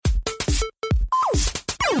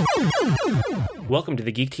Welcome to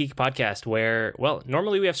the Geek Geek podcast where, well,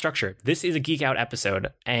 normally we have structure. This is a Geek Out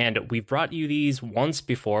episode, and we've brought you these once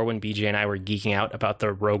before when BJ and I were geeking out about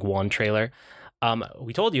the Rogue One trailer.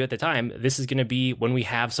 We told you at the time, this is going to be when we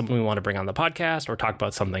have someone we want to bring on the podcast or talk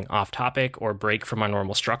about something off topic or break from our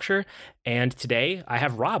normal structure. And today I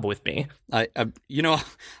have Rob with me.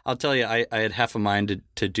 I'll tell you, I had half a mind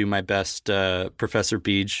to do my best Professor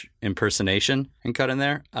Beej impersonation and cut in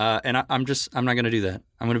there. And I'm not going to do that.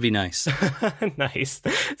 I'm going to be nice. Nice.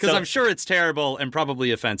 Because I'm sure it's terrible and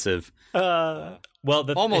probably offensive. Well,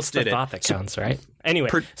 almost it's did the thought that counts, right? Anyway,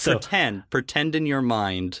 pretend in your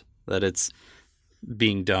mind that it's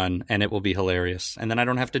being done and it will be hilarious. And then I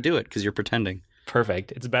don't have to do it because you're pretending.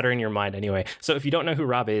 Perfect. It's better in your mind anyway. So if you don't know who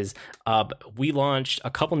Rob is, we launched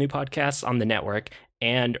a couple new podcasts on the network,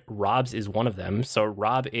 and Rob's is one of them. So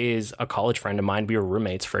Rob is a college friend of mine. We were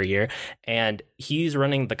roommates for a year, and he's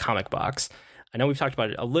running the Comic Box. I know we've talked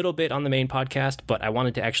about it a little bit on the main podcast, but I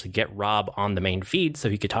wanted to actually get Rob on the main feed so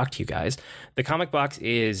he could talk to you guys. The Comic Box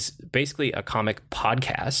is basically a comic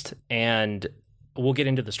podcast, and we'll get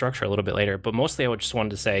into the structure a little bit later, but mostly I just wanted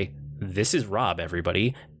to say, this is Rob,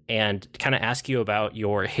 everybody, and kind of ask you about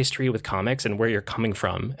your history with comics and where you're coming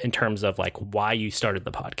from in terms of like why you started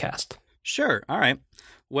the podcast. Sure. All right.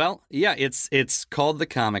 Well, yeah, it's called The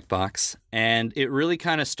Comic Box, and it really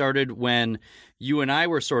kind of started when you and I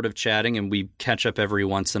were sort of chatting, and we catch up every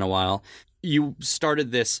once in a while. You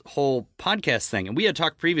started this whole podcast thing, and we had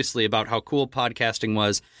talked previously about how cool podcasting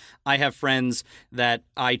was. I have friends that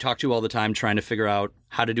I talk to all the time trying to figure out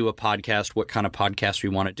how to do a podcast, what kind of podcast we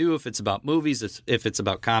want to do, if it's about movies, if it's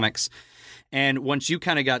about comics. And once you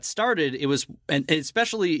kind of got started, it was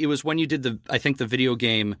when you did the video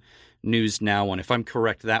game News Now one. If I'm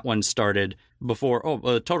correct, that one started before.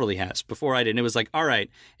 It totally has. Before I did. And it was like, all right,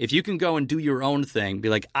 if you can go and do your own thing, be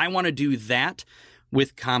like, I want to do that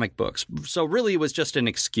with comic books. So really, it was just an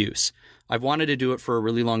excuse. I've wanted to do it for a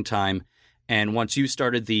really long time. And once you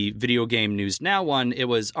started the video game News Now one, it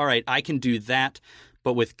was, all right, I can do that,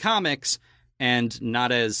 but with comics and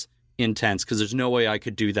not as intense, because there's no way I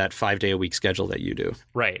could do that 5-day-a-week schedule that you do.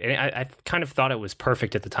 Right. And I kind of thought it was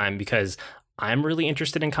perfect at the time because I'm really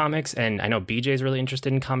interested in comics, and I know BJ is really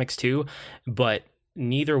interested in comics too, but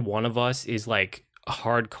neither one of us is like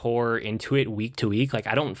hardcore into it week to week. Like,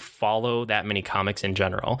 I don't follow that many comics in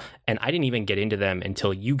general, and I didn't even get into them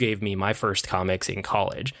until you gave me my first comics in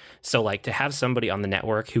college. So like, to have somebody on the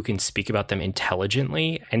network who can speak about them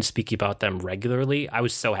intelligently and speak about them regularly, I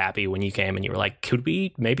was so happy when you came and you were like, could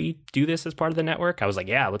we maybe do this as part of the network? I was like,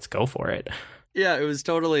 yeah, let's go for it. Yeah, it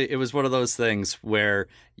was one of those things where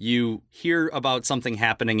you hear about something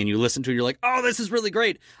happening and you listen to it, you're like, oh, this is really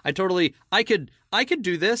great. I could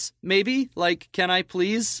do this, maybe. Like, can I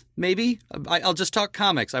please? Maybe. I'll just talk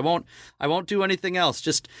comics. I won't do anything else.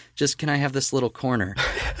 Just can I have this little corner?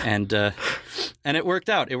 And it worked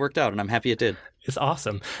out. And I'm happy it did. It's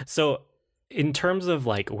awesome. So in terms of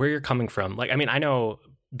like where you're coming from, like, I mean, I know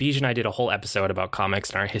Beej and I did a whole episode about comics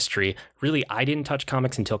and our history. Really, I didn't touch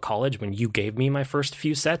comics until college when you gave me my first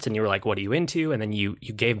few sets and you were like, what are you into? And then you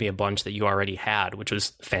gave me a bunch that you already had, which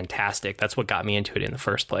was fantastic. That's what got me into it in the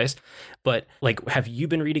first place. But like, have you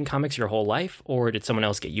been reading comics your whole life, or did someone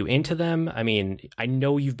else get you into them? I mean, I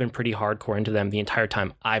know you've been pretty hardcore into them the entire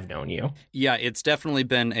time I've known you. Yeah, it's definitely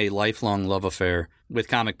been a lifelong love affair with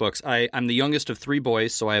comic books. I'm the youngest of 3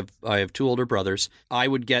 boys, so I have 2 older brothers. I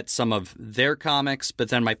would get some of their comics, but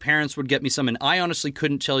then my parents would get me some, and I honestly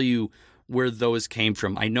couldn't tell you where those came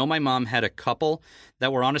from. I know my mom had a couple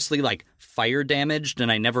that were honestly like fire damaged, and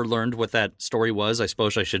I never learned what that story was. I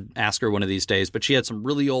suppose I should ask her one of these days, but she had some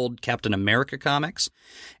really old Captain America comics.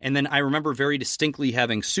 And then I remember very distinctly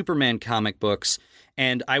having Superman comic books,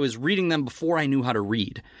 and I was reading them before I knew how to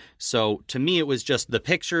read. So to me, it was just the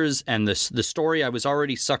pictures and the story. I was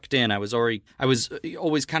already sucked in. I was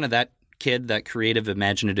always kind of that kid, that creative,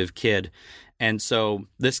 imaginative kid. And so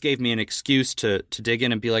this gave me an excuse to dig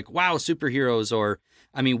in and be like, wow, superheroes. Or,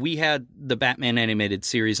 I mean, we had the Batman animated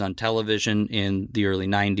series on television in the early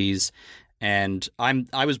 90s, and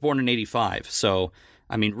I was born in 85. So,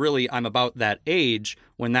 I mean, really, I'm about that age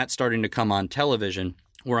when that's starting to come on television,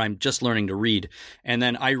 where I'm just learning to read. And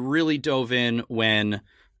then I really dove in when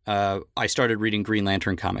I started reading Green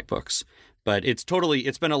Lantern comic books. But it's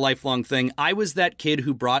been a lifelong thing. I was that kid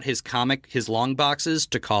who brought his long boxes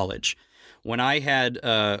to college. When I had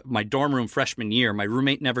my dorm room freshman year, my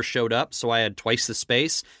roommate never showed up, so I had twice the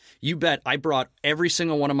space. You bet I brought every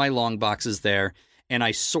single one of my long boxes there, and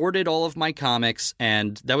I sorted all of my comics,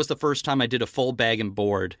 and that was the first time I did a full bag and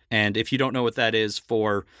board. And if you don't know what that is,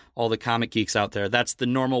 for all the comic geeks out there, that's the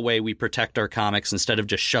normal way we protect our comics instead of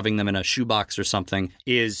just shoving them in a shoebox or something,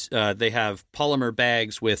 is they have polymer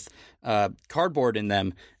bags with cardboard in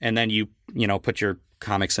them, and then you put your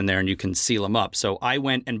comics in there and you can seal them up. So I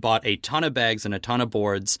went and bought a ton of bags and a ton of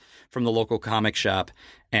boards from the local comic shop,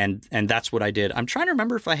 and that's what I did. I'm trying to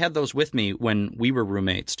remember if I had those with me when we were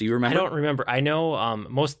roommates. Do you remember? I don't remember. I know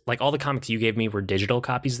most, like, all the comics you gave me were digital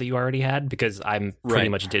copies that you already had, because I'm pretty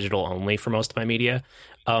much digital only for most of my media.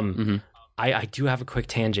 I do have a quick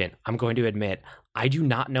tangent. I'm going to admit, I do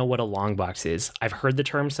not know what a long box is. I've heard the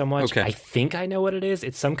term so much. Okay. I think I know what it is.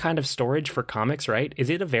 It's some kind of storage for comics, right? Is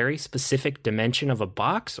it a very specific dimension of a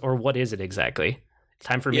box, or what is it exactly?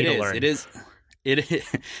 Time for me to learn.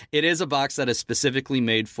 It is a box that is specifically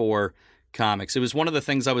made for comics. It was one of the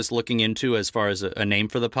things I was looking into as far as a name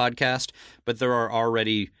for the podcast, but there are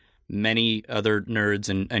already many other nerds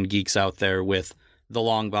and geeks out there with the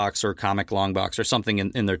long box or comic long box or something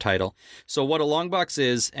in their title. So what a long box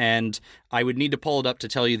is, and I would need to pull it up to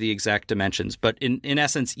tell you the exact dimensions, but in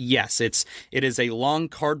essence, yes, it is a long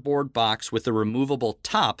cardboard box with a removable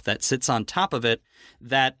top that sits on top of it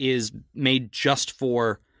that is made just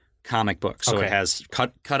for comic books. So It has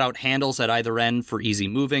cut out handles at either end for easy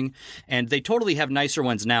moving, and they totally have nicer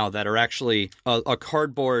ones now that are actually a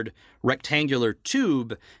cardboard rectangular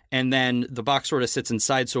tube, and then the box sort of sits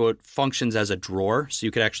inside, so it functions as a drawer, so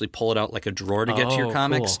you could actually pull it out like a drawer to get to your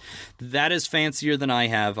comics. Cool. That is fancier than I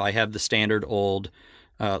have. I have the standard old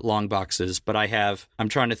long boxes, but I'm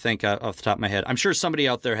trying to think off the top of my head. I'm sure somebody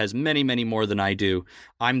out there has many, many more than I do.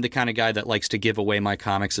 I'm the kind of guy that likes to give away my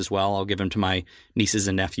comics as well. I'll give them to my nieces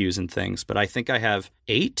and nephews and things, but I think I have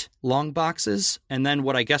 8 long boxes, and then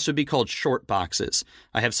what I guess would be called short boxes.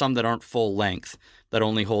 I have some that aren't full length, that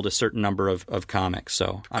only hold a certain number of comics.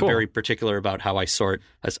 So I'm very particular about how I sort.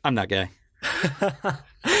 I'm that guy.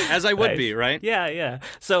 As I would be, right? Yeah.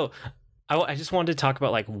 So I just wanted to talk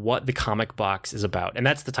about, like, what the comic box is about. And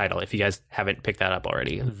that's the title, if you guys haven't picked that up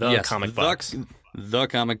already. Comic Box. The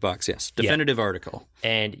Comic Box, yes. Definitive article.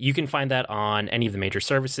 And you can find that on any of the major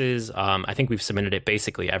services. I think we've submitted it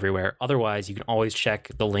basically everywhere. Otherwise, you can always check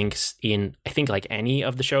the links in, I think, like any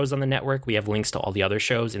of the shows on the network. We have links to all the other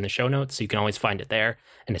shows in the show notes, so you can always find it there.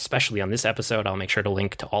 And especially on this episode, I'll make sure to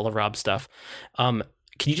link to all of Rob's stuff.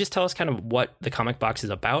 Can you just tell us kind of what the Comic Box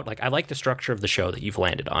is about? Like, I like the structure of the show that you've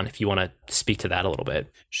landed on, if you want to speak to that a little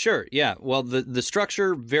bit. Sure, yeah. Well, the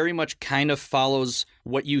structure very much kind of follows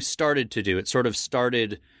what you started to do. It sort of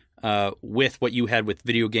started with what you had with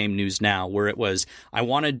Video Game News Now, where it was, I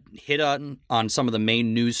want to hit on some of the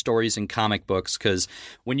main news stories in comic books, because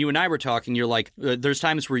when you and I were talking, you're like, there's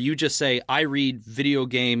times where you just say, I read video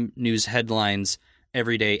game news headlines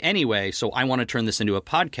every day anyway, so I want to turn this into a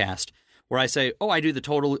podcast. Where I say, I do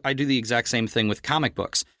the exact same thing with comic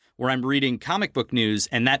books, where I'm reading comic book news,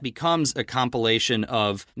 and that becomes a compilation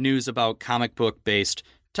of news about comic book-based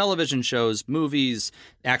television shows, movies,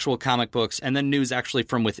 actual comic books, and then news actually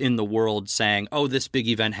from within the world saying, this big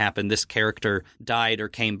event happened, this character died or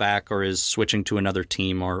came back or is switching to another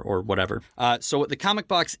team or whatever. So what the Comic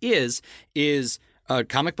Box is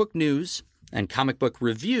comic book news and comic book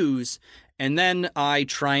reviews, and then I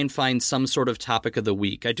try and find some sort of topic of the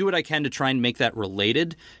week. I do what I can to try and make that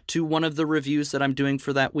related to one of the reviews that I'm doing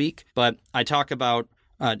for that week. But I talk about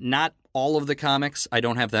not all of the comics. I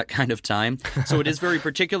don't have that kind of time. So it is very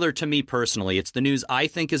particular to me personally. It's the news I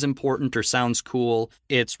think is important or sounds cool.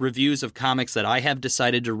 It's reviews of comics that I have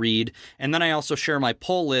decided to read. And then I also share my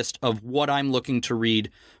pull list of what I'm looking to read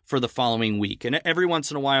for the following week. And every once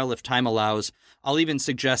in a while, if time allows, I'll even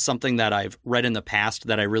suggest something that I've read in the past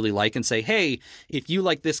that I really like and say, hey, if you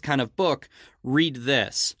like this kind of book, read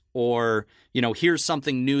this. Or, here's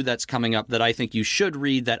something new that's coming up that I think you should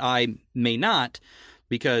read that I may not,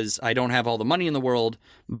 because I don't have all the money in the world,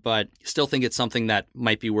 but still think it's something that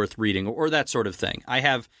might be worth reading, or that sort of thing. I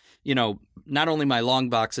have, not only my long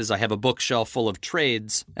boxes, I have a bookshelf full of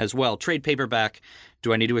trades as well. Trade paperback.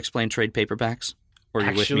 Do I need to explain trade paperbacks? Or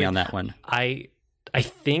are you with me on that one? I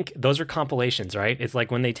think those are compilations, right? It's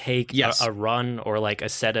like when they take a run or like a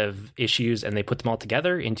set of issues and they put them all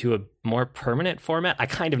together into a more permanent format. I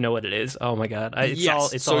kind of know what it is. Oh my god,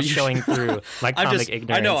 it's all showing through my comic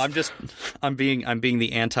ignorance. I know. I'm being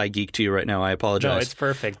the anti-geek to you right now. I apologize. No, it's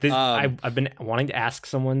perfect. I've been wanting to ask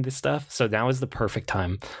someone this stuff, so now is the perfect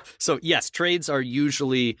time. So yes, trades are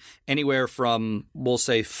usually anywhere from, we'll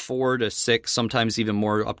say, 4 to 6, sometimes even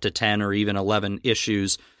more, up to 10 or even 11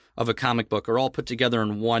 issues of a comic book are all put together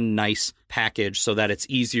in one nice package so that it's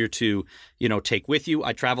easier to, take with you.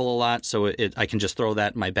 I travel a lot, so I can just throw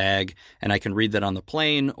that in my bag and I can read that on the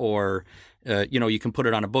plane, or you can put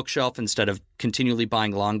it on a bookshelf instead of continually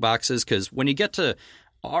buying long boxes, because when you get to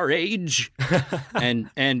our age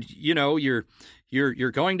and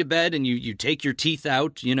you're going to bed and you take your teeth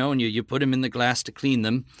out, and you put them in the glass to clean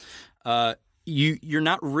them, you're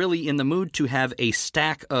not really in the mood to have a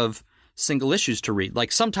stack of single issues to read.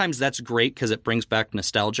 Like, sometimes that's great because it brings back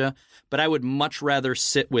nostalgia, but I would much rather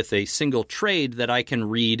sit with a single trade that I can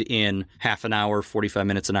read in half an hour, 45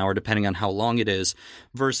 minutes, an hour, depending on how long it is,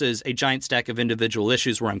 versus a giant stack of individual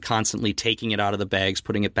issues where I'm constantly taking it out of the bags,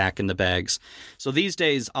 putting it back in the bags. So these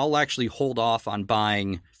days, I'll actually hold off on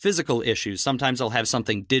buying physical issues. Sometimes I'll have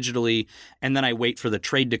something digitally, and then I wait for the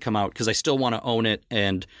trade to come out because I still want to own it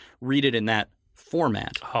and read it in that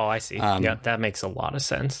format. Oh, I see. Yeah, that makes a lot of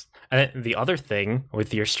sense. And the other thing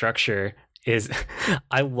with your structure is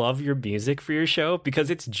I love your music for your show because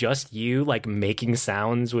it's just you like making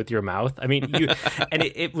sounds with your mouth. I mean, and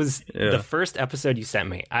it was the first episode you sent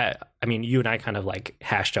me. I mean, you and I kind of like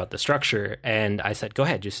hashed out the structure, and I said, go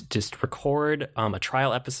ahead, just record a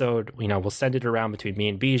trial episode. We'll send it around between me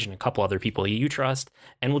and Beej and a couple other people you trust,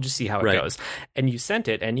 and we'll just see how it goes. And you sent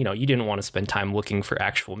it, and you didn't want to spend time looking for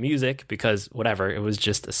actual music because whatever, it was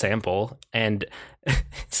just a sample. And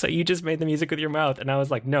so you just made the music with your mouth, and I was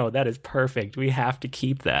like, no, that is perfect. We have to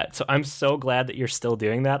keep that. So I'm so glad that you're still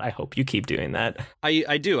doing that. I hope you keep doing that.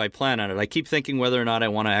 I do. I plan on it. I keep thinking whether or not I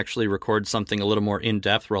want to actually record something a little more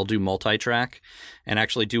in-depth where I'll do multi-track and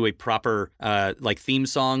actually do a proper theme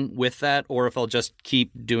song with that, or if I'll just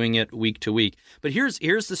keep doing it week to week. But here's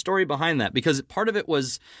the story behind that, because part of it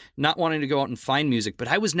was not wanting to go out and find music, but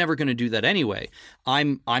I was never going to do that anyway.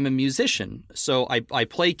 I'm a musician, so I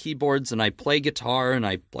play keyboards and I play guitar and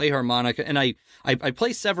I play harmonica and I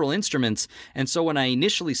play several instruments. And so when I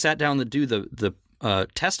initially sat down to do the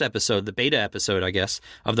test episode, the beta episode, I guess,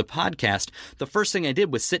 of the podcast, the first thing I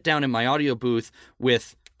did was sit down in my audio booth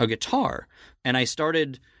with a guitar, and I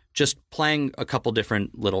started just playing a couple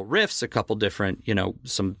different little riffs, a couple different,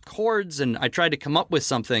 some chords, and I tried to come up with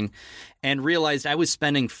something and realized I was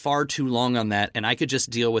spending far too long on that and I could just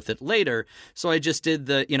deal with it later. So I just did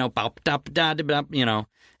the, bop, dop, da, da, bop,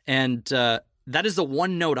 and that is the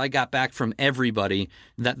one note I got back from everybody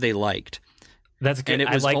that they liked. That's good.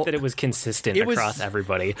 I like that it was consistent across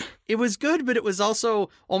everybody. It was good, but it was also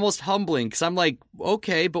almost humbling because I'm like,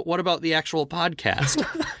 okay, but what about the actual podcast?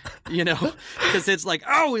 Because it's like,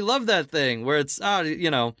 oh, we love that thing where it's,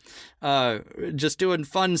 just doing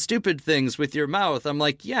fun, stupid things with your mouth. I'm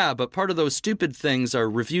like, yeah, but part of those stupid things are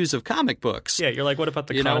reviews of comic books. Yeah, you're like, what about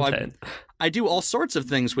the content? I do all sorts of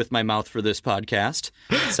things with my mouth for this podcast.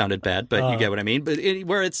 It sounded bad, but you get what I mean. But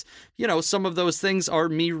where it's, some of those things are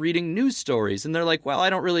me reading news stories. And they're like, well, I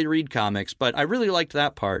don't really read comics, but I really liked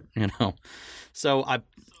that part, So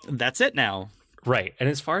that's it now. Right. And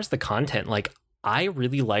as far as the content, like, I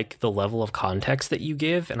really like the level of context that you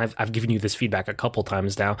give. And I've given you this feedback a couple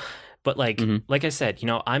times now. But like I said,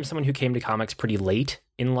 I'm someone who came to comics pretty late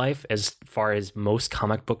in life as far as most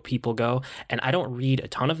comic book people go. And I don't read a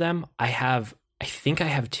ton of them. I think I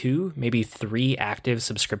have 2, maybe 3 active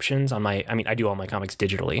subscriptions on I do all my comics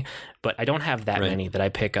digitally, but I don't have that many that I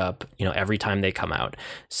pick up, every time they come out.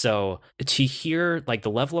 So to hear like the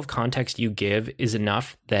level of context you give is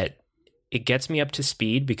enough that it gets me up to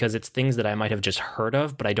speed because it's things that I might have just heard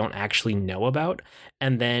of, but I don't actually know about.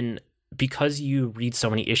 And then because you read so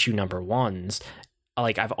many issue number 1s,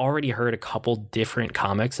 like I've already heard a couple different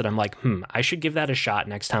comics that I'm like, I should give that a shot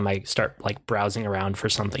next time I start like browsing around for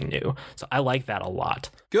something new. So I like that a lot.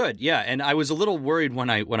 Good. Yeah. And I was a little worried when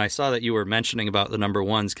I saw that you were mentioning about the number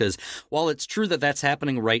 1s, because while it's true that that's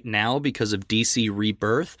happening right now because of DC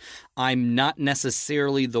Rebirth, I'm not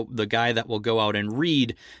necessarily the guy that will go out and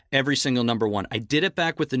read every single number 1. I did it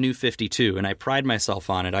back with the New 52 and I pride myself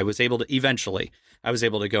on it. I was able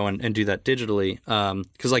to go and do that digitally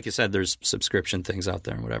because like you said, there's subscription things out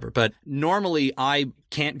there and whatever. But normally I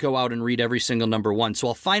can't go out and read every single number 1. So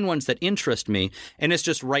I'll find ones that interest me. And it's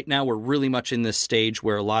just right now we're really much in this stage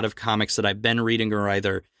where a lot of comics that I've been reading are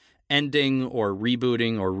either ending or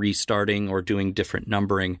rebooting or restarting or doing different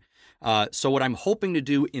numbering. So what I'm hoping to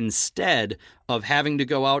do instead of having to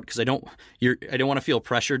go out, because I don't want to feel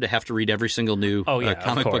pressured to have to read every single new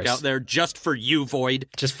comic book out there just for you, Void.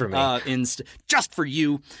 Just for me. Just for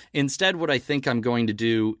you. Instead, what I think I'm going to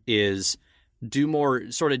do is do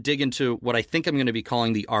more, sort of dig into what I think I'm going to be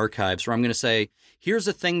calling the archives, where I'm going to say, here's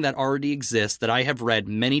a thing that already exists that I have read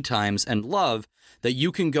many times and love that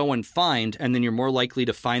you can go and find, and then you're more likely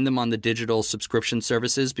to find them on the digital subscription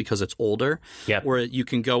services because it's older. Yep. Or you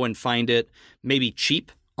can go and find it maybe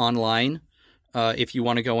cheap online. If you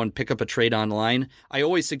want to go and pick up a trade online, I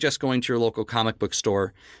always suggest going to your local comic book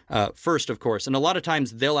store first, of course. And a lot of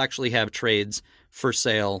times they'll actually have trades for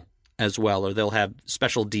sale as well, or they'll have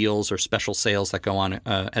special deals or special sales that go on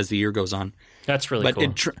as the year goes on. That's really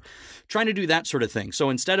cool. Trying to do that sort of thing. So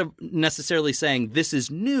instead of necessarily saying this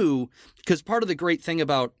is new, because part of the great thing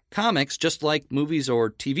about comics, just like movies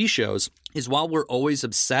or TV shows, is while we're always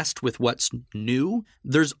obsessed with what's new,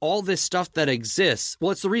 there's all this stuff that exists.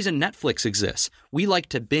 Well, it's the reason Netflix exists. We like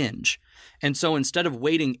to binge. And so instead of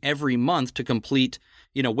waiting every month to complete,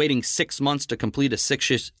 waiting 6 months to complete a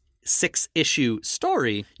six-issue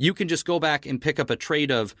story, you can just go back and pick up a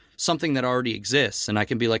trade of something that already exists. And I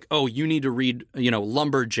can be like, oh, you need to read,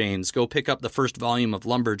 Lumberjanes. Go pick up the first volume of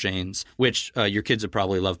Lumberjanes, which your kids would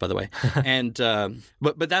probably love, by the way. And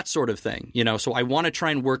but that sort of thing, So I want to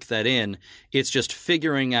try and work that in. It's just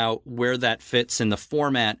figuring out where that fits in the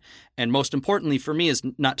format. And most importantly for me is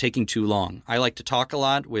not taking too long. I like to talk a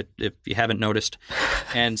lot, if you haven't noticed.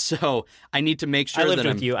 And so I need to make sure that I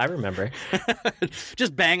lived with you. I remember.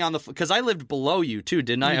 Just bang on because I lived below you too,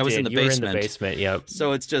 didn't I? I was in the basement. You were in the basement, yep.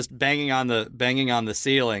 So it's just banging on the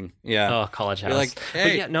ceiling. Yeah. Oh, college house. You're like,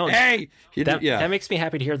 hey, hey. That makes me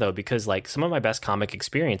happy to hear though, because like some of my best comic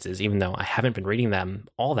experiences, even though I haven't been reading them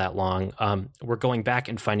all that long, we're going back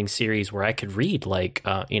and finding series where I could read like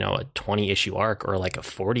a 20-issue arc or like a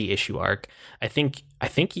 40-issue arc. I think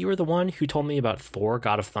you were the one who told me about Thor: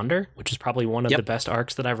 God of Thunder, which is probably one of the best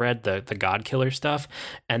arcs that I've read, the God Killer stuff.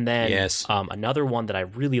 And then another one that I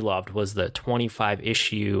really loved was the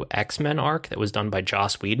 25-issue X-Men arc that was done by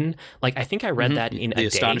Joss Whedon. Like I think I read that in a day. The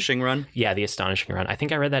Astonishing Run? Yeah, the Astonishing Run. I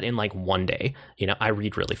think I read that in like one day. I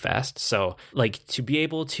read really fast. So like to be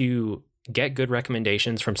able to get good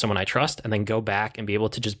recommendations from someone I trust and then go back and be able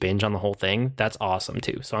to just binge on the whole thing, that's awesome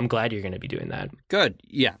too. So I'm glad you're going to be doing that. Good.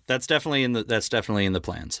 Yeah, that's definitely in the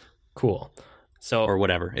plans. Cool. So or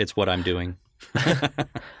whatever. It's what I'm doing.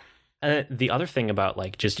 The other thing about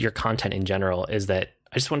like just your content in general is that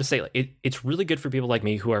I just want to say it's really good for people like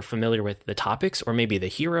me who are familiar with the topics or maybe the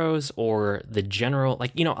heroes or the general,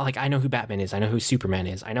 like I know who Batman is, I know who Superman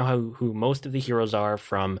is, I know who most of the heroes are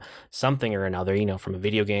from something or another, from a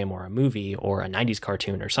video game or a movie or a 90s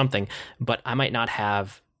cartoon or something, but I might not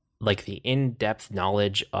have like the in-depth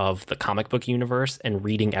knowledge of the comic book universe and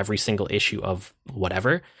reading every single issue of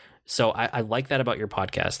whatever. So I like that about your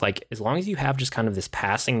podcast. Like, as long as you have just kind of this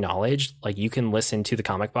passing knowledge, like you can listen to the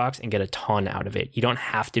Comic Box and get a ton out of it. You don't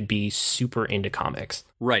have to be super into comics.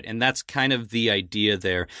 Right. And that's kind of the idea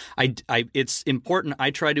there. It's important.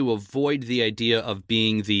 I try to avoid the idea of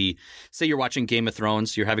being say you're watching Game of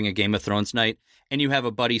Thrones, you're having a Game of Thrones night, and you have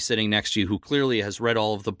a buddy sitting next to you who clearly has read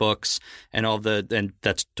all of the books and and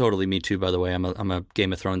that's totally me too, by the way. I'm a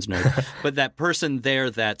Game of Thrones nerd. But that person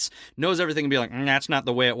there that knows everything and be like, that's not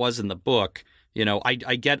the way it was in the book. I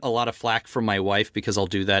get a lot of flack from my wife because I'll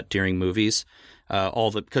do that during movies.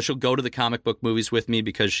 Because she'll go to the comic book movies with me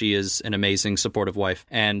because she is an amazing, supportive wife.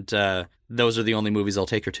 And those are the only movies I'll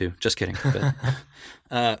take her to. Just kidding.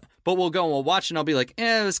 But we'll go and we'll watch and I'll be like,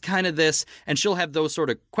 it was kind of this. And she'll have those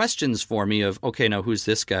sort of questions for me of, okay, now who's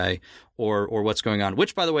this guy or what's going on?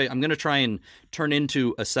 Which, by the way, I'm going to try and turn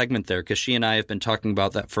into a segment there because she and I have been talking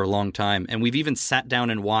about that for a long time. And we've even sat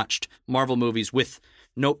down and watched Marvel movies with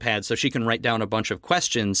notepad so she can write down a bunch of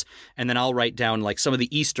questions and then I'll write down like some of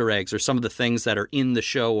the Easter eggs or some of the things that are in the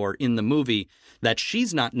show or in the movie that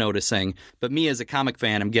she's not noticing, but me as a comic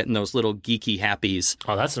fan, I'm getting those little geeky happies.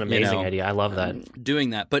 Oh, that's an amazing idea. I love that. Doing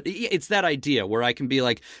that. But it's that idea where I can be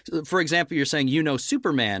like, for example, you're saying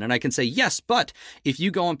Superman, and I can say, yes, but if you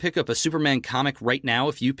go and pick up a Superman comic right now,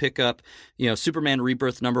 if you pick up, Superman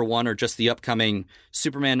Rebirth #1 or just the upcoming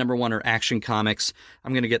Superman #1 or Action Comics,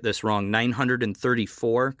 I'm going to get this wrong,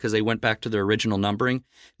 934, because they went back to their original numbering.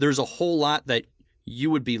 There's a whole lot that you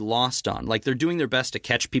would be lost on. Like, they're doing their best to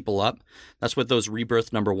catch people up. That's what those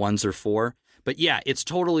Rebirth #1s are for. But yeah, it's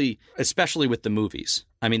totally, especially with the movies.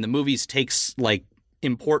 I mean, the movies takes like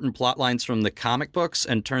important plot lines from the comic books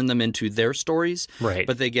and turn them into their stories. Right.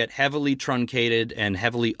 But they get heavily truncated and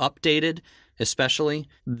heavily updated, especially.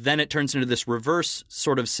 Then it turns into this reverse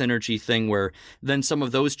sort of synergy thing where then some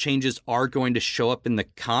of those changes are going to show up in the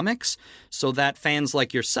comics so that fans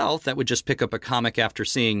like yourself that would just pick up a comic after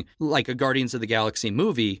seeing like a Guardians of the Galaxy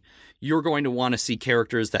movie, you're going to want to see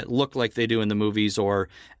characters that look like they do in the movies or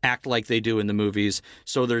act like they do in the movies.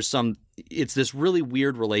 So there's some it's this really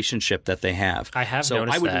weird relationship that they have. I have so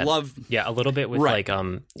noticed I would that. love Yeah, a little bit with Right.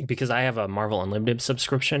 because I have a Marvel Unlimited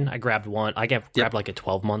subscription. I grabbed one. Grabbed like a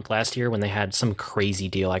 12-month last year when they had some crazy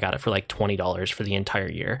deal. I got it for like $20 for the entire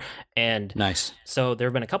year. And nice. so there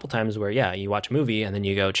have been a couple times where, yeah, you watch a movie and then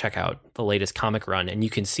you go check out the latest comic run, and you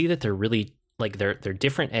can see that they're really like they're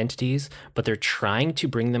different entities, but they're trying to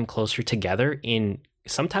bring them closer together in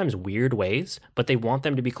sometimes weird ways, but they want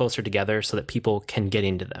them to be closer together so that people can get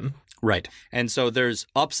into them. Right. And so there's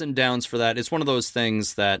ups and downs for that. It's one of those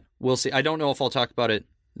things that we'll see. I don't know if I'll talk about it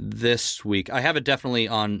this week. I have it definitely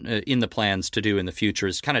on in the plans to do in the future,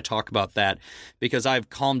 is kind of talk about that, because I've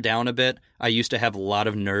calmed down a bit. I used to have a lot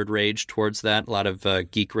of nerd rage towards that, a lot of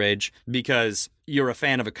geek rage, because you're a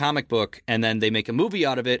fan of a comic book and then they make a movie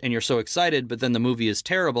out of it and you're so excited, but then the movie is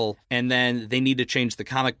terrible and then they need to change the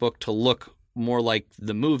comic book to look more like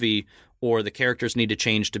the movie, or the characters need to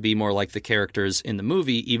change to be more like the characters in the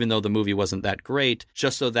movie, even though the movie wasn't that great,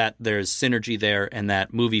 just so that there's synergy there and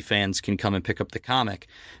that movie fans can come and pick up the comic.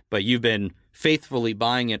 But you've been faithfully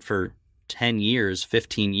buying it for 10 years,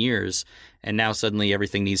 15 years, and now suddenly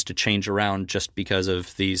everything needs to change around just because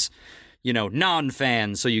of these,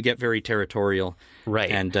 non-fans, so you get very territorial.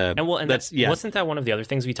 Right. And that's wasn't that one of the other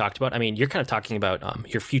things we talked about? I mean, you're kind of talking about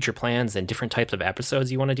your future plans and different types of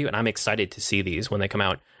episodes you want to do, and I'm excited to see these when they come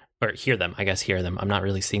out. Or hear them. I'm not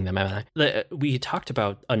really seeing them, haven't I? We talked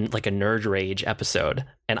about a Nerd Rage episode,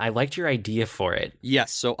 and I liked your idea for it.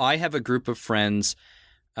 Yes. So I have a group of friends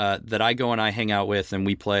that I go and I hang out with, and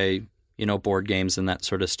we play, board games and that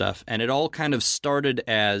sort of stuff. And it all kind of started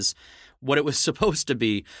as what it was supposed to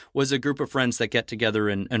be, was a group of friends that get together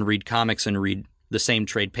and read comics and read the same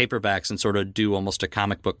trade paperbacks and sort of do almost a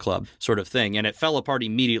comic book club sort of thing. And it fell apart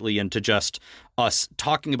immediately into just us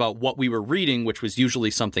talking about what we were reading, which was usually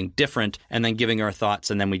something different, and then giving our thoughts,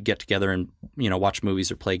 and then we'd get together and, watch movies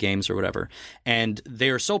or play games or whatever. And they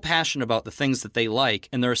are so passionate about the things that they like,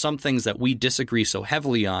 and there are some things that we disagree so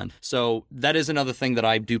heavily on. So that is another thing that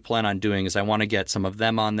I do plan on doing, is I want to get some of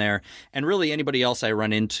them on there, and really anybody else I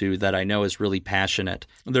run into that I know is really passionate.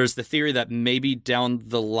 There's the theory that maybe down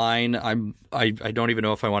the line, I don't even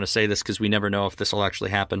know if I want to say this because we never know if this will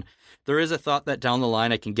actually happen. There is a thought that down the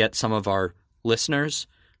line I can get some of our listeners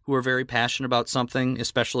who are very passionate about something,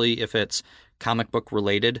 especially if it's comic book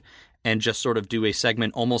related, and just sort of do a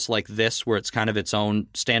segment almost like this, where it's kind of its own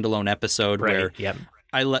standalone episode, right. Where Yep.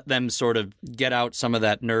 I let them sort of get out some of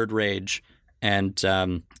that nerd rage and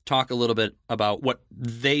talk a little bit about what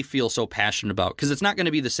they feel so passionate about, because it's not going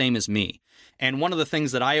to be the same as me. And one of the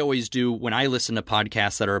things that I always do when I listen to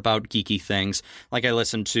podcasts that are about geeky things, like I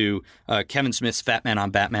listen to Kevin Smith's Fat Man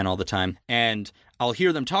on Batman all the time, and I'll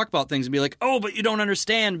hear them talk about things and be like, oh, but you don't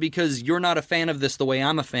understand because you're not a fan of this the way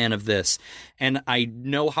I'm a fan of this. And I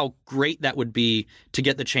know how great that would be to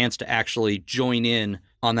get the chance to actually join in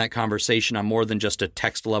on that conversation on more than just a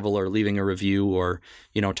text level or leaving a review or,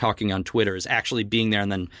 talking on Twitter, is actually being there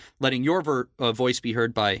and then letting your voice be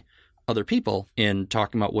heard by other people in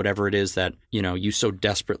talking about whatever it is that, you so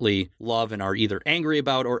desperately love and are either angry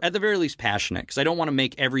about or at the very least passionate. Because I don't want to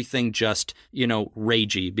make everything just,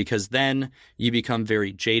 ragey, because then you become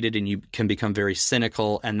very jaded and you can become very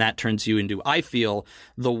cynical, and that turns you into, I feel,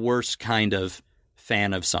 the worst kind of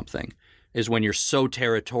fan of something, is when you're so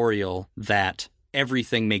territorial that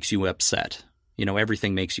everything makes you upset.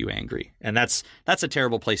 Everything makes you angry. And that's a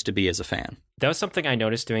terrible place to be as a fan. That was something I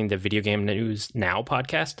noticed doing the Video Game News Now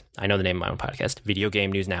podcast. I know the name of my own podcast, Video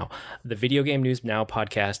Game News Now. The Video Game News Now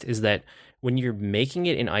podcast is that when you're making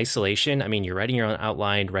it in isolation, I mean, you're writing your own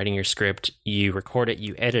outline, writing your script, you record it,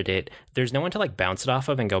 you edit it. There's no one to bounce it off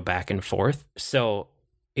of and go back and forth. So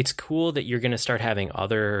it's cool that you're going to start having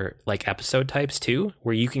other episode types too,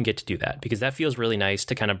 where you can get to do that, because that feels really nice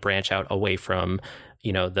to kind of branch out away from,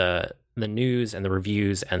 the news and the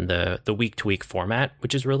reviews and the week to week format,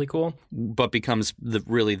 which is really cool. But becomes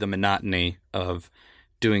really the monotony of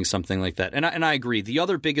doing something like that. And I agree. The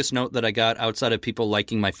other biggest note that I got outside of people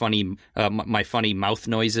liking my funny mouth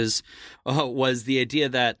noises was the idea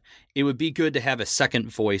that it would be good to have a second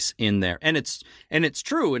voice in there. And it's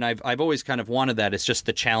true. And I've always kind of wanted that. It's just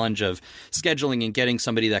the challenge of scheduling and getting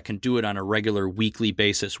somebody that can do it on a regular weekly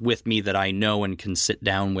basis with me that I know and can sit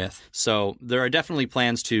down with. So there are definitely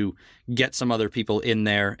plans to get some other people in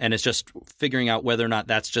there. And it's just figuring out whether or not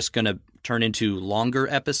that's just going to turn into longer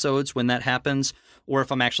episodes when that happens, or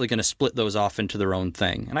if I'm actually going to split those off into their own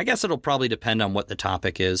thing. And I guess it'll probably depend on what the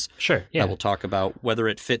topic is. Sure, yeah. That we'll talk about, whether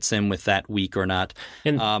it fits in with that week or not.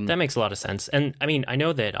 And that makes a lot of sense. And I mean, I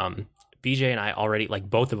know that BJ and I already,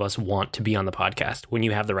 both of us want to be on the podcast when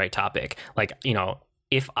you have the right topic.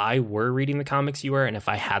 if I were reading the comics you were, and if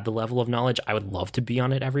I had the level of knowledge, I would love to be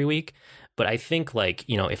on it every week. But I think, like,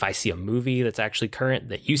 you know, if I see a movie that's actually current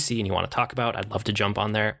that you see and you want to talk about, I'd love to jump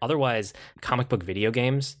on there. Otherwise, comic book video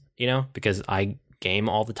games, you know, because I game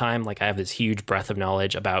all the time. Like, I have this huge breadth of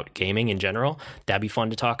knowledge about gaming in general. That'd be fun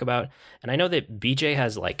to talk about. And I know that BJ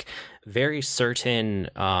has like very certain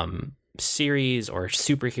series or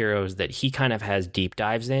superheroes that he kind of has deep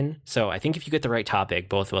dives in. So I think if you get the right topic,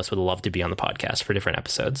 both of us would love to be on the podcast for different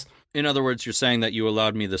episodes. In other words, you're saying that you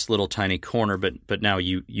allowed me this little tiny corner, but now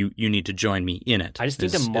you need to join me in it. I just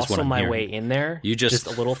need to muscle my way in there. You just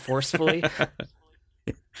a little forcefully.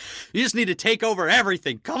 You just need to take over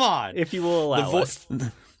everything. Come on, if you will allow us.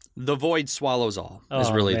 The void swallows all. That's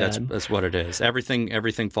what it is.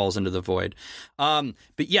 Everything falls into the void. But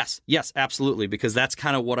yes, absolutely, because that's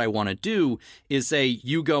kind of what I want to do. Is say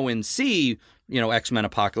you go and see, you know, X-Men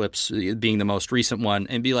Apocalypse being the most recent one,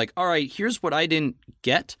 and be like, all right, here's what I didn't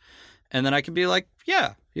get, and then I can be like,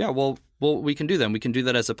 yeah, well, we can do that. We can do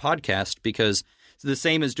that as a podcast, because it's the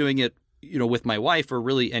same as doing it, you know, with my wife or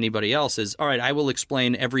really anybody else. Is all right, I will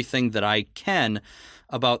explain everything that I can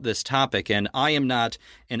about this topic, and I am not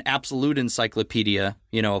an absolute encyclopedia,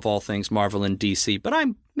 you know, of all things Marvel and DC, but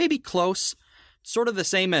I'm maybe close. Sort of the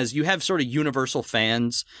same as you have sort of universal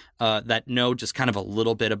fans that know just kind of a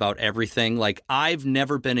little bit about everything. Like, I've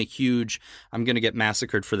never been a huge, I'm going to get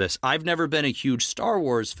massacred for this, I've never been a huge Star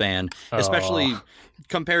Wars fan, especially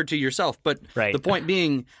compared to yourself. But right. The point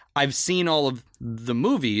being, I've seen all of the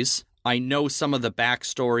movies. I know some of the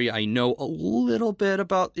backstory. I know a little bit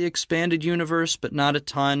about the expanded universe, but not a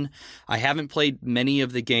ton. I haven't played many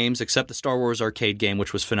of the games except the Star Wars arcade game,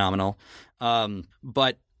 which was phenomenal.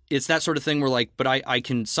 But it's that sort of thing where, like, but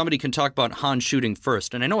somebody can talk about Han shooting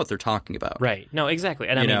first, and I know what they're talking about. Right. No, exactly.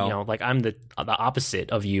 And I mean, you know, like, I'm the opposite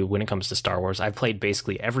of you when it comes to Star Wars. I've played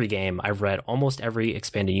basically every game. I've read almost every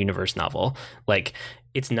expanded universe novel. Like,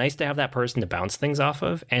 it's nice to have that person to bounce things off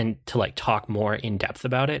of and to, like, talk more in depth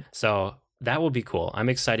about it. So that will be cool. I'm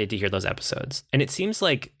excited to hear those episodes. And it seems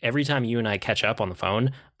like every time you and I catch up on the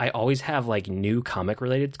phone, I always have like new comic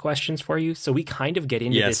related questions for you. So we kind of get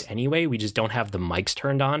into this anyway. We just don't have the mics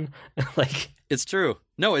turned on. Like, it's true.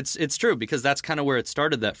 No, it's true, because that's kind of where it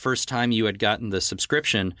started that first time you had gotten the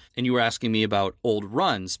subscription and you were asking me about old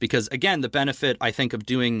runs. Because, again, the benefit, I think, of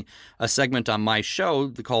doing a segment on my show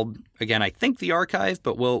called, again, I think The Archive,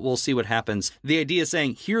 but we'll see what happens. The idea is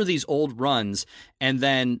saying, here are these old runs, and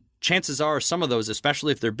then chances are some of those,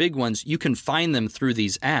 especially if they're big ones, you can find them through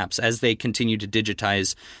these apps as they continue to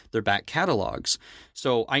digitize their back catalogs.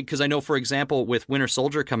 So because I know, for example, with Winter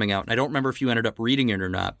Soldier coming out, and I don't remember if you ended up reading it or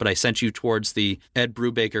not, but I sent you towards the Ed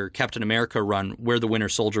Brubaker Captain America run where the Winter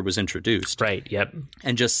Soldier was introduced. Right, yep.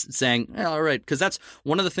 And just saying, all right, because that's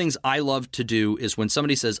one of the things I love to do is when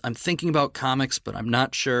somebody says, I'm thinking about comics, but I'm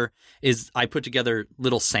not sure, is I put together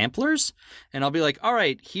little samplers, and I'll be like, all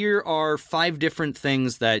right, here are 5 different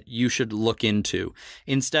things that you should look into.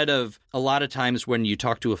 Instead of a lot of times when you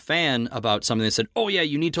talk to a fan about something that said, oh yeah,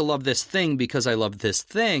 you need to love this thing because I love this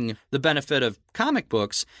thing. The benefit of comic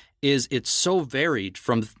books is it's so varied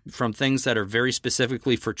from things that are very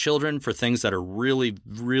specifically for children, for things that are really,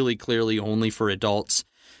 really clearly only for adults,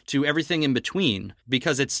 to everything in between,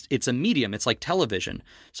 because it's a medium. It's like television.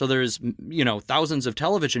 So there's, you know, thousands of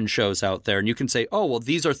television shows out there, and you can say, oh, well,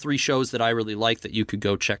 these are 3 shows that I really like that you could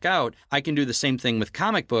go check out. I can do the same thing with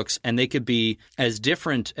comic books, and they could be as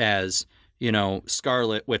different as, you know,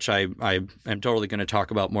 Scarlet, which I am totally going to talk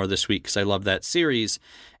about more this week because I love that series,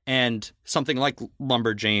 and something like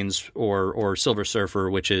Lumberjanes or Silver Surfer,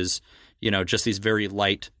 which is, you know, just these very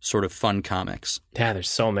light sort of fun comics. Yeah, there's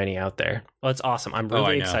so many out there. Well, it's awesome. I'm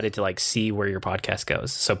really excited to like see where your podcast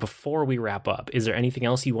goes. So before we wrap up, is there anything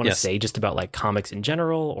else you want to say just about like comics in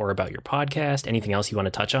general or about your podcast? Anything else you want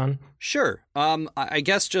to touch on? Sure. I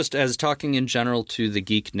guess just as talking in general to the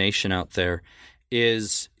Geek Nation out there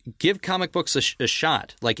is give comic books a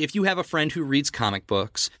shot. Like, if you have a friend who reads comic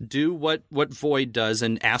books, do what Void does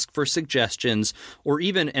and ask for suggestions, or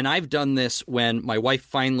even, and I've done this when my wife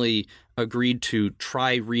finally agreed to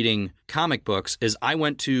try reading comic books, is I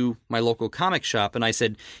went to my local comic shop and I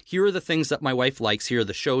said, here are the things that my wife likes, here are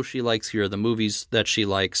the shows she likes, here are the movies that she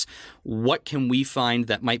likes. What can we find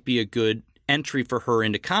that might be a good entry for her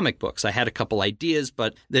into comic books? I had a couple ideas,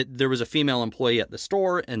 but there was a female employee at the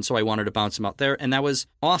store, and so I wanted to bounce them out there, and that was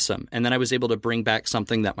awesome. And then I was able to bring back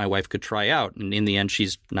something that my wife could try out, and in the end,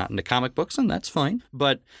 she's not into comic books, and that's fine.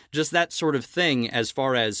 But just that sort of thing, as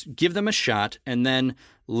far as give them a shot, and then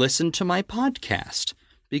listen to my podcast.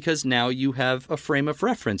 because now you have a frame of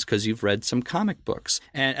reference because you've read some comic books.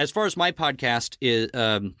 And as far as my podcast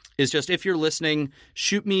is just, if you're listening,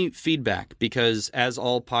 shoot me feedback, because as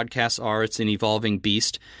all podcasts are, it's an evolving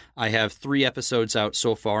beast. I have 3 episodes out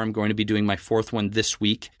so far. I'm going to be doing my 4th one this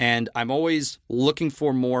week. And I'm always looking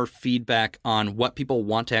for more feedback on what people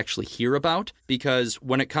want to actually hear about. Because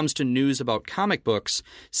when it comes to news about comic books,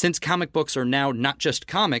 since comic books are now not just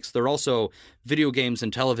comics, they're also video games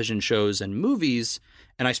and television shows and movies,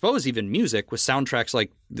 and I suppose even music with soundtracks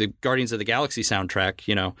like the Guardians of the Galaxy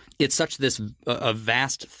soundtrack, it's such a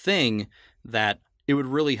vast thing that it would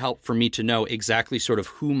really help for me to know exactly sort of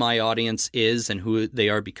who my audience is and who they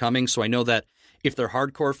are becoming. So I know that if they're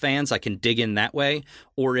hardcore fans, I can dig in that way.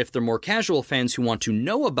 Or if they're more casual fans who want to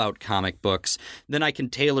know about comic books, then I can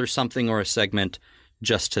tailor something or a segment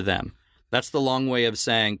just to them. That's the long way of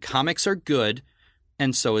saying comics are good,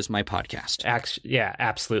 and so is my podcast. Yeah,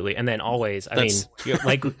 absolutely. And then always, that's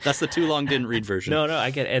the too long didn't read version. No, I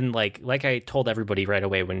get it. And like I told everybody right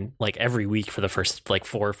away, when every week for the first 4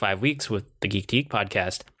 or 5 weeks with the Geek Teak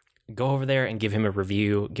podcast, go over there and give him a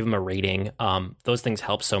review, give him a rating. Those things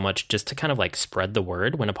help so much just to kind of spread the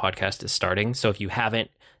word when a podcast is starting. So if you haven't,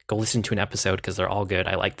 go listen to an episode because they're all good.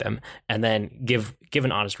 I like them. And then give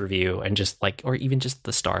an honest review and just or even just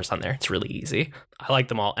the stars on there. It's really easy. I like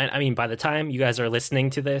them all. And I mean, by the time you guys are listening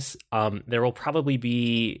to this, there will probably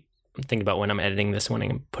be, I'm thinking about when I'm editing this one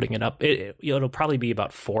and putting it up, it'll probably be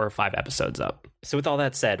about 4 or 5 episodes up. So with all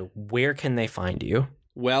that said, where can they find you?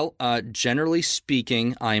 Well, generally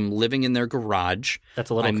speaking, I'm living in their garage. That's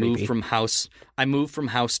a little creepy. I move from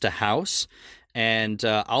house to house. And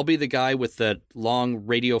I'll be the guy with the long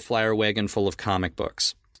radio flyer wagon full of comic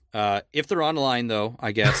books. If they're online, though,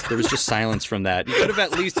 I guess. There was just silence from that. You could have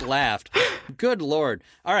at least laughed. Good Lord.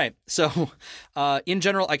 All right. So in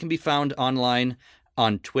general, I can be found online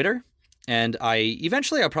on Twitter. And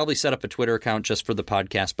I'll probably set up a Twitter account just for the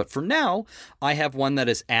podcast. But for now, I have one that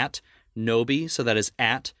is at Knowby. So that is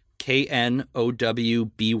at KNOWBY.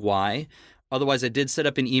 Otherwise, I did set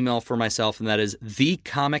up an email for myself, and that is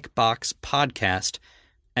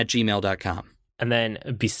thecomicboxpodcast@gmail.com. And then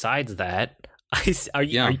besides that, are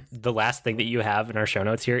the last thing that you have in our show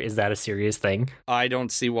notes here, is that a serious thing? I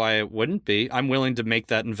don't see why it wouldn't be. I'm willing to make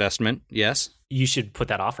that investment, yes. You should put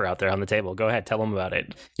that offer out there on the table. Go ahead, tell them about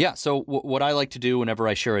it. Yeah, so what I like to do whenever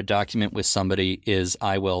I share a document with somebody is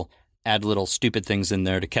I will add little stupid things in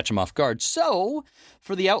there to catch them off guard. So,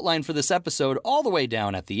 for the outline for this episode, all the way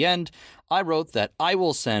down at the end, I wrote that I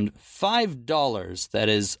will send $5, that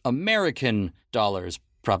is American dollars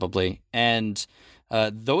probably, and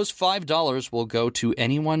those $5 will go to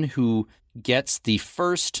anyone who gets the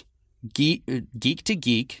first Geek to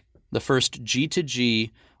Geek, the first G to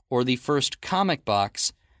G, or the first comic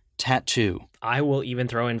box tattoo. I will even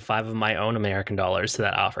throw in 5 of my own American dollars to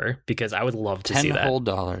that offer, because I would love to see that. 10 whole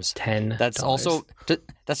dollars. 10. That's also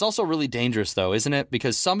really dangerous, though, isn't it?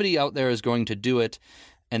 Because somebody out there is going to do it,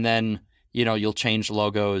 and then you'll change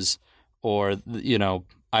logos, or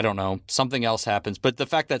I don't know, something else happens. But the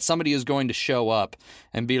fact that somebody is going to show up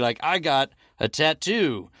and be like, I got a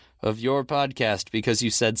tattoo of your podcast because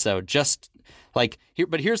you said so. Just here,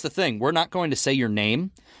 but here's the thing: we're not going to say your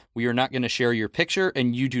name. We are not going to share your picture,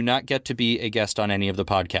 and you do not get to be a guest on any of the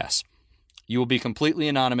podcasts. You will be completely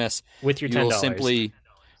anonymous. With your $10. You will simply,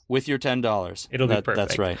 with your $10. It'll be perfect.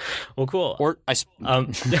 That's right. Well, cool. Or I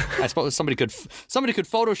suppose somebody could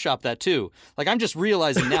Photoshop that too. I'm just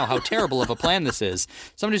realizing now how terrible of a plan this is.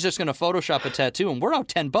 Somebody's just going to Photoshop a tattoo, and we're out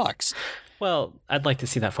 $10. Well, I'd like to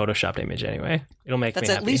see that Photoshopped image anyway. It'll make me happy.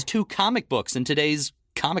 That's at least 2 comic books in today's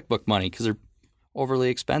comic book money, because they're overly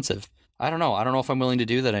expensive. I don't know if I'm willing to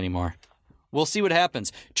do that anymore. We'll see what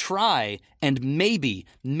happens. Try, and maybe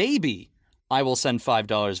I will send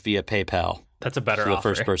 $5 via PayPal. That's a better offer. offer.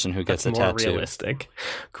 The first person who gets That's a tattoo. more realistic.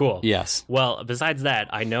 Cool. Yes. Well, besides that,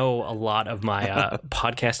 I know a lot of my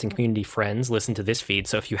podcasting community friends listen to this feed.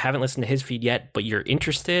 So if you haven't listened to his feed yet, but you're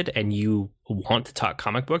interested and you want to talk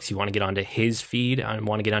comic books, you want to get onto his feed and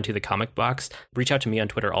want to get onto the comic box, reach out to me on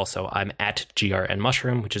Twitter also. I'm at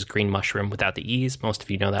GRNMushroom, which is green mushroom without the E's. Most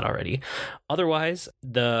of you know that already. Otherwise,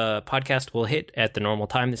 the podcast will hit at the normal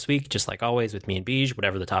time this week, just like always with me and Beej,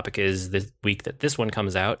 whatever the topic is this week that this one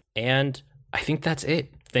comes out. And I think that's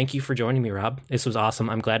it. Thank you for joining me, Rob. This was awesome.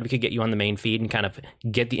 I'm glad we could get you on the main feed and kind of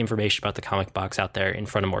get the information about the comic box out there in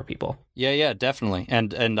front of more people. Yeah, definitely.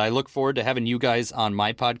 And I look forward to having you guys on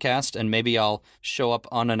my podcast, and maybe I'll show up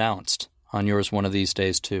unannounced on yours one of these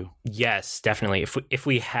days too. Yes, definitely. If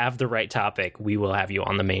we have the right topic, we will have you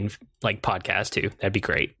on the main podcast too. That'd be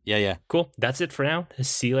great. Yeah. Cool. That's it for now.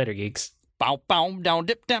 See you later, geeks. bow bow down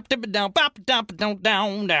dip dip dip down bop down down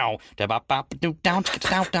down down da bop bop down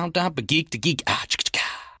down down down geek to geek.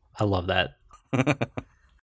 I love that.